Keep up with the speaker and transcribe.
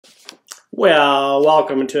Well,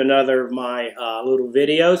 welcome to another of my little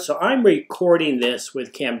videos. So I'm recording this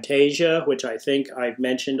with Camtasia, which I think I've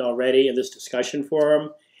mentioned already in this discussion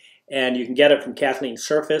forum. And you can get it from Kathleen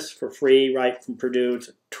Surface for free, right from Purdue. It's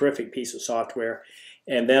a terrific piece of software.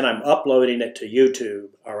 And then I'm uploading it to YouTube,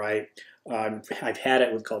 all right? I've had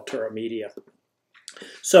it with Cultura Media.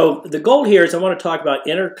 So the goal here is I want to talk about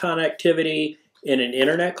interconnectivity in an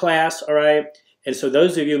internet class, all right? And so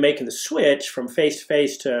those of you making the switch from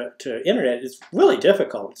face-to-face to internet, it's really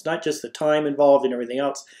difficult. It's not just the time involved and everything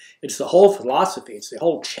else. It's the whole philosophy. It's the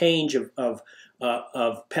whole change of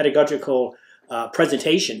pedagogical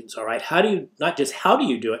presentations, all right? How do you, not just how do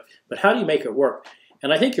you do it, but how do you make it work?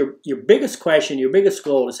 And I think your biggest question, your biggest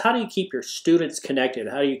goal is how do you keep your students connected?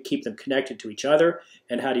 How do you keep them connected to each other?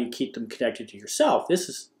 And how do you keep them connected to yourself? This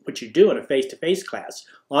is what you do in a face-to-face class.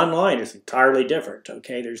 Online is entirely different,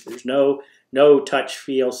 okay? There's no touch,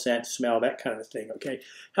 feel, sense, smell, that kind of thing, okay?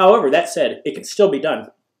 However, that said, it can still be done.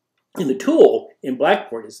 And the tool in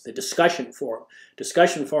Blackboard is the discussion forum.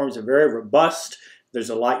 Discussion forums are very robust. There's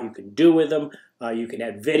a lot you can do with them. You can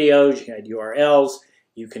add videos, you can add URLs,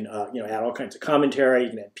 you can add all kinds of commentary, you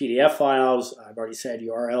can add PDF files, I've already said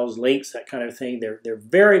URLs, links, that kind of thing. They're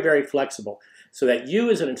very, very flexible so that you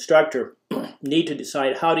as an instructor need to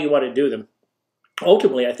decide how do you want to do them.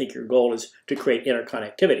 Ultimately, I think your goal is to create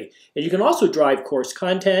interconnectivity. And you can also drive course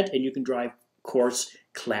content and you can drive course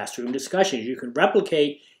classroom discussions. You can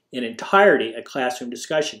replicate in entirety a classroom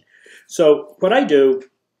discussion. So what I do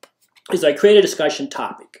is I create a discussion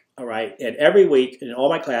topic, all right? And every week in all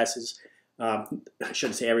my classes, I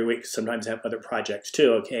shouldn't say every week, sometimes I have other projects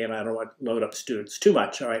too, okay? And I don't want to load up students too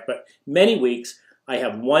much, all right? But many weeks, I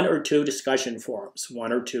have 1 or 2 discussion forums,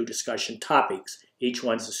 1 or 2 discussion topics. Each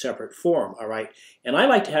one's a separate forum, all right? And I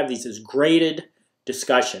like to have these as graded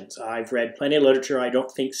discussions. I've read plenty of literature. I don't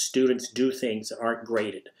think students do things that aren't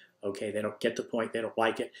graded, okay? They don't get the point. They don't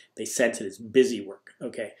like it. They sense it as busy work,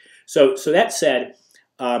 okay? So that said,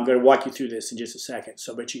 I'm going to walk you through this in just a second.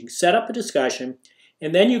 But you can set up a discussion,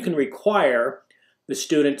 and then you can require the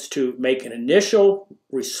students to make an initial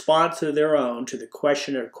response of their own to the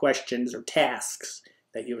question or questions or tasks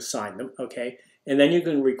that you assign them, okay? And then you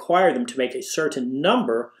can require them to make a certain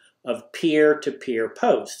number of peer-to-peer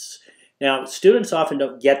posts. Now, students often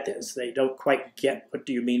don't get this. They don't quite get what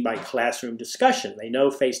do you mean by classroom discussion. They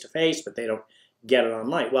know face-to-face, but they don't get it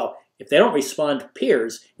online. Well, if they don't respond to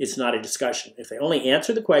peers, it's not a discussion. If they only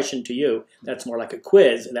answer the question to you, that's more like a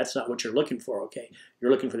quiz, and that's not what you're looking for, okay? You're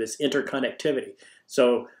looking for this interconnectivity.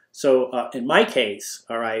 So in my case,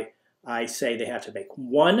 all right, I say they have to make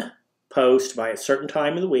 1 post by a certain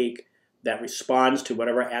time of the week that responds to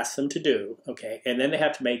whatever I ask them to do, okay? And then they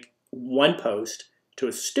have to make 1 post to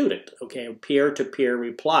a student, okay? A peer-to-peer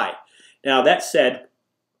reply. Now, that said,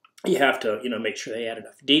 you have to, make sure they add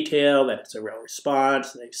enough detail, that it's a real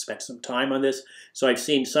response, they've spent some time on this. So I've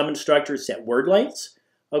seen some instructors set word lengths,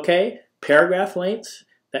 okay? Paragraph lengths,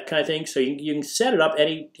 that kind of thing. So you can set it up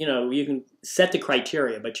you can set the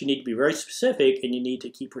criteria, but you need to be very specific and you need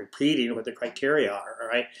to keep repeating what the criteria are, all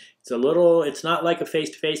right? It's not like a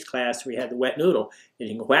face-to-face class where you have the wet noodle and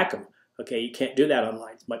you can whack them, okay? You can't do that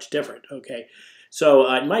online. It's much different, okay? So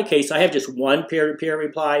in my case, I have just 1 peer-to-peer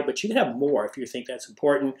reply, but you can have more if you think that's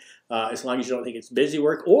important, as long as you don't think it's busy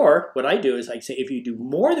work. Or what I do is I say if you do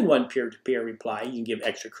more than 1 peer-to-peer reply, you can give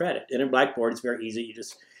extra credit. And in Blackboard, it's very easy.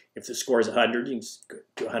 If the score is 100, you can go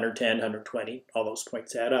to 110, 120. All those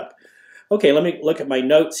points add up. Okay, let me look at my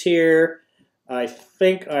notes here. I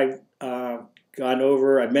think I've gone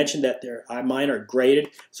over. I mentioned that mine are graded.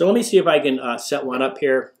 So let me see if I can set one up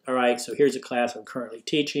here. All right, so here's a class I'm currently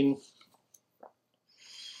teaching.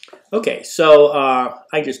 Okay, so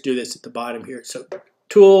I just do this at the bottom here. So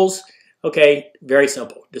tools, okay, very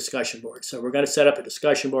simple, discussion board. So we're going to set up a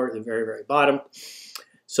discussion board at the very, very bottom.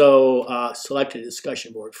 So select a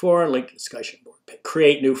discussion board forum, link to discussion board,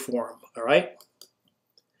 create new forum, all right?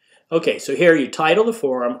 Okay, so here you title the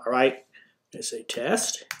forum, all right? I say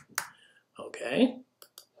test, okay.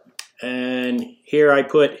 And here I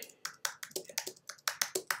put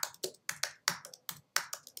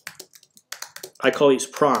I call these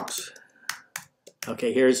prompts.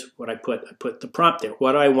 Okay, here's what I put. I put the prompt there,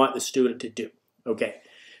 what I want the student to do. Okay,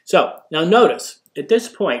 so now notice, at this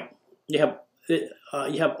point, you have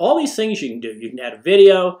all these things you can do. You can add a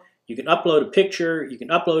video, you can upload a picture, you can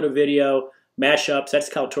upload a video, mashups, that's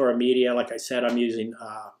Cultura Media. Like I said, I'm using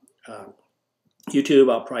YouTube.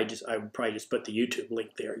 I would probably just put the YouTube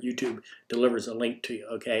link there. YouTube delivers a link to you,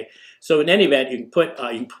 okay? So in any event, you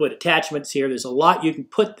can put attachments here. There's a lot you can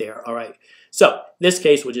put there, all right? So in this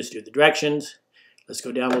case, we'll just do the directions. Let's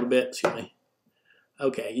go down a little bit, excuse me.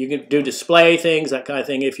 Okay, you can do display things, that kind of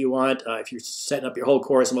thing if you want. If you're setting up your whole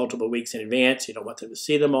course multiple weeks in advance, you don't want them to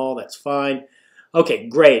see them all, that's fine. Okay,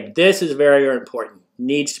 grade. This is very, very important.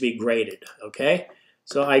 Needs to be graded, okay?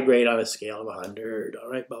 So I grade on a scale of 100, all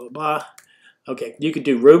right, blah, blah, blah. Okay, you could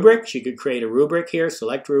do rubrics. You could create a rubric here,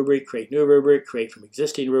 select rubric, create new rubric, create from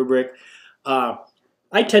existing rubric.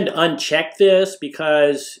 I tend to uncheck this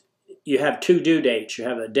because you have two due dates. You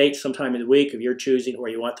have a date sometime in the week of your choosing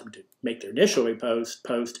where you want them to make their initial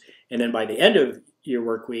post, and then by the end of your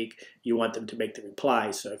work week, you want them to make the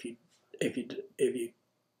reply. So if you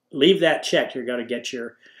leave that checked, you're going to get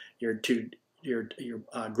your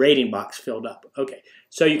grading box filled up. Okay,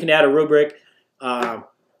 so you can add a rubric.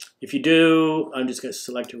 If you do, I'm just going to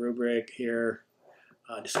select a rubric here.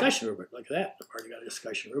 Discussion rubric, look at that. I've already got a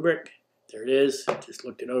discussion rubric. There it is. Just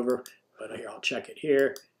looked it over, but here, I'll check it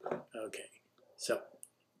here. Okay, so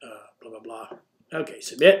blah, blah, blah. Okay,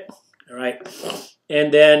 submit. All right,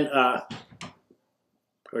 and then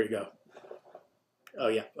where'd you go? Oh,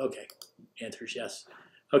 yeah, okay. Answer's yes.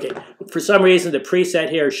 Okay, for some reason, the preset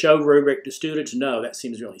here, show rubric to students. No, that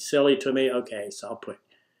seems really silly to me. Okay, so I'll put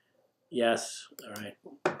yes. All right.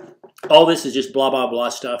 All this is just blah, blah, blah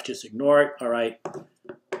stuff. Just ignore it. All right.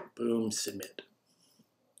 Boom, submit.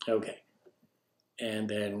 Okay. And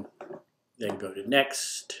then go to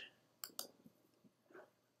next.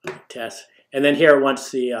 Test. And then here,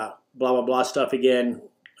 once the blah, blah, blah stuff again.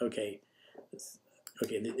 Okay.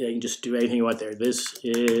 Okay, you can just do anything you want there. This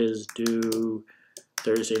is due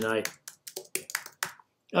Thursday night.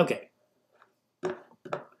 Okay.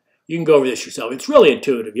 You can go over this yourself. It's really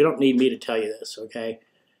intuitive. You don't need me to tell you this, okay?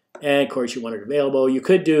 And, of course, you want it available. You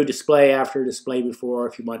could do display after, display before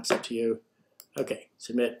if you want. It's up to you. Okay,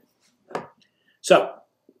 submit. So,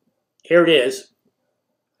 here it is.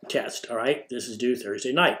 Test, all right? This is due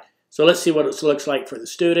Thursday night. So, let's see what it looks like for the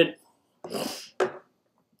student.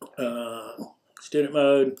 Student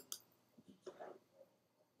mode.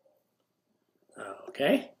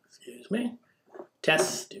 Okay, excuse me.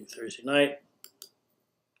 Test, due Thursday night.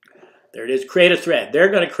 There it is, create a thread.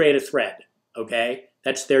 They're going to create a thread, okay?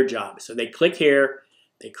 That's their job. So they click here,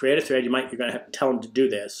 they create a thread. You're going to have to tell them to do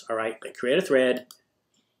this, all right? They create a thread,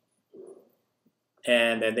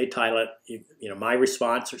 and then they title it, you know, my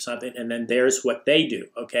response or something, and then there's what they do,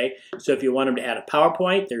 okay? So if you want them to add a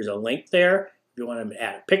PowerPoint, there's a link there. If you want them to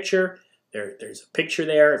add a picture, there's a picture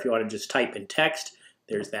there. If you want to just type in text,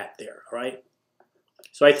 there's that there, all right?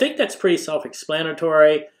 So I think that's pretty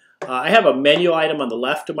self-explanatory. I have a menu item on the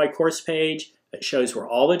left of my course page that shows where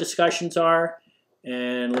all the discussions are.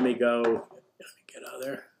 And let me get out of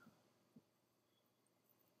there.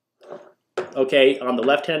 Okay, on the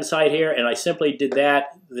left-hand side here, and I simply did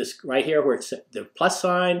that, this right here where it's the plus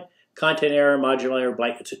sign, content error, modular error,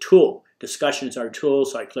 blank, it's a tool. Discussions are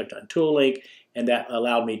tools, so I clicked on tool link, and that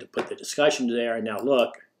allowed me to put the discussions there. And now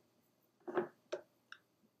look,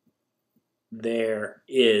 there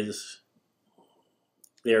it is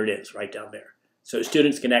right down there. So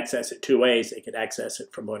students can access it two ways. They can access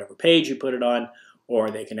it from whatever page you put it on,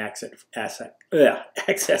 or they can access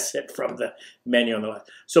it from the menu on the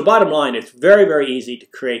left. So bottom line, it's very, very easy to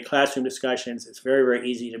create classroom discussions. It's very, very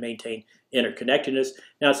easy to maintain interconnectedness.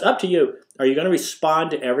 Now, it's up to you. Are you going to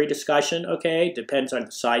respond to every discussion? Okay, depends on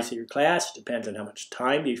the size of your class. Depends on how much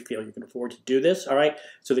time you feel you can afford to do this, all right?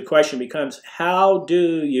 So the question becomes, how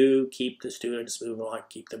do you keep the students moving along,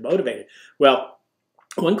 keep them motivated? Well,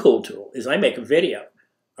 one cool tool is I make a video,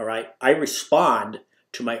 all right? I respond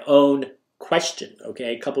to my own question,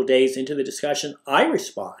 okay? A couple days into the discussion, I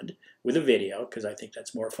respond with a video because I think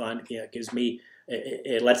that's more fun. You know, it gives me,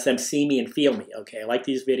 it lets them see me and feel me, okay? I like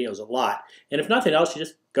these videos a lot. And if nothing else, you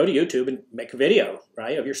just go to YouTube and make a video,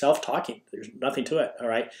 right, of yourself talking. There's nothing to it, all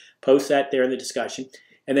right? Post that there in the discussion.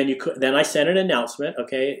 And then then I send an announcement,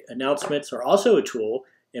 okay? Announcements are also a tool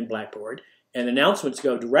in Blackboard. And announcements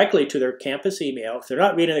go directly to their campus email. If they're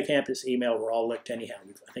not reading the campus email, we're all licked anyhow.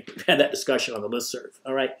 I think we've had that discussion on the listserv.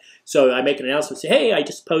 All right. So I make an announcement, say, hey, I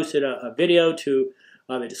just posted a video to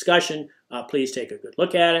the discussion. Please take a good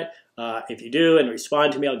look at it. If you do and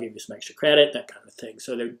respond to me, I'll give you some extra credit, that kind of thing.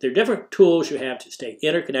 So they're different tools you have to stay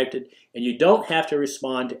interconnected, and you don't have to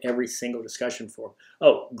respond to every single discussion forum.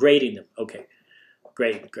 Oh, grading them. Okay.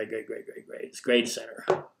 Grade. It's grade center.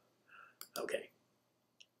 Okay.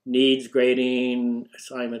 Needs, grading,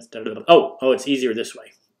 assignments, da, da, da. Oh, it's easier this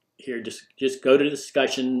way. Here, just go to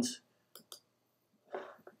discussions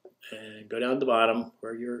and go down to the bottom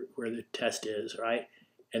where the test is, right?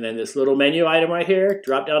 And then this little menu item right here,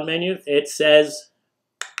 drop down menu, it says,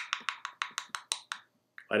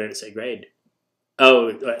 why did it say grade? Oh,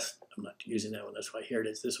 I'm not using that one, that's why here it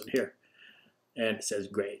is, this one here. And it says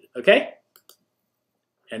grade, okay?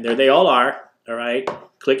 And there they all are. All right.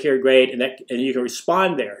 Click here, grade, and you can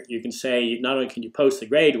respond there. You can say, not only can you post the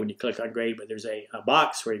grade when you click on grade, but there's a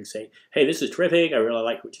box where you can say, hey, this is terrific. I really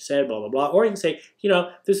like what you said, blah, blah, blah. Or you can say,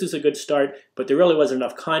 this is a good start, but there really wasn't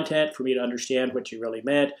enough content for me to understand what you really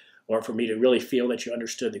meant, or for me to really feel that you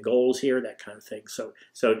understood the goals here, that kind of thing. So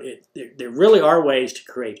there really are ways to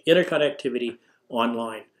create interconnectivity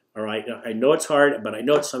online. All right. I know it's hard, but I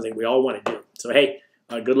know it's something we all want to do. So, hey,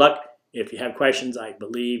 good luck. If you have questions, I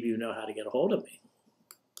believe you know how to get a hold of me.